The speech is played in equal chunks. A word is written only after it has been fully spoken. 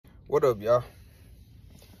What up, y'all?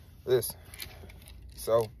 Listen,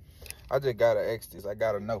 so I just gotta ask this. I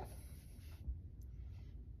gotta know,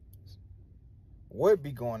 what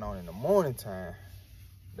be going on in the morning time?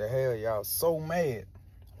 The hell y'all so mad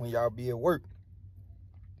when y'all be at work?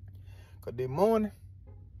 Cause this morning,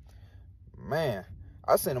 man,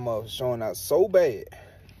 I seen them up showing out so bad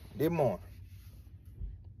this morning.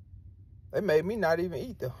 They made me not even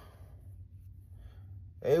eat though.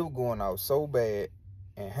 They were going out so bad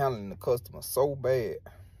and handling the customer so bad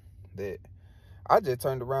that I just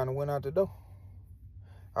turned around and went out the door.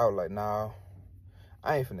 I was like, nah,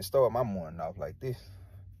 I ain't finna start my morning off like this.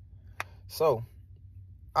 So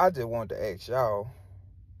I just wanted to ask y'all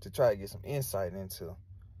to try to get some insight into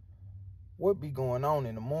what be going on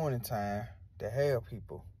in the morning time to have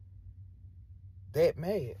people that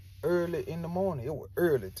mad early in the morning. It was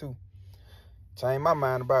early too. Changed my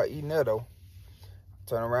mind about eating that though.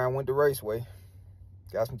 Turn around, went to Raceway,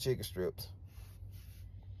 got some chicken strips.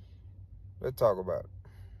 Let's talk about it.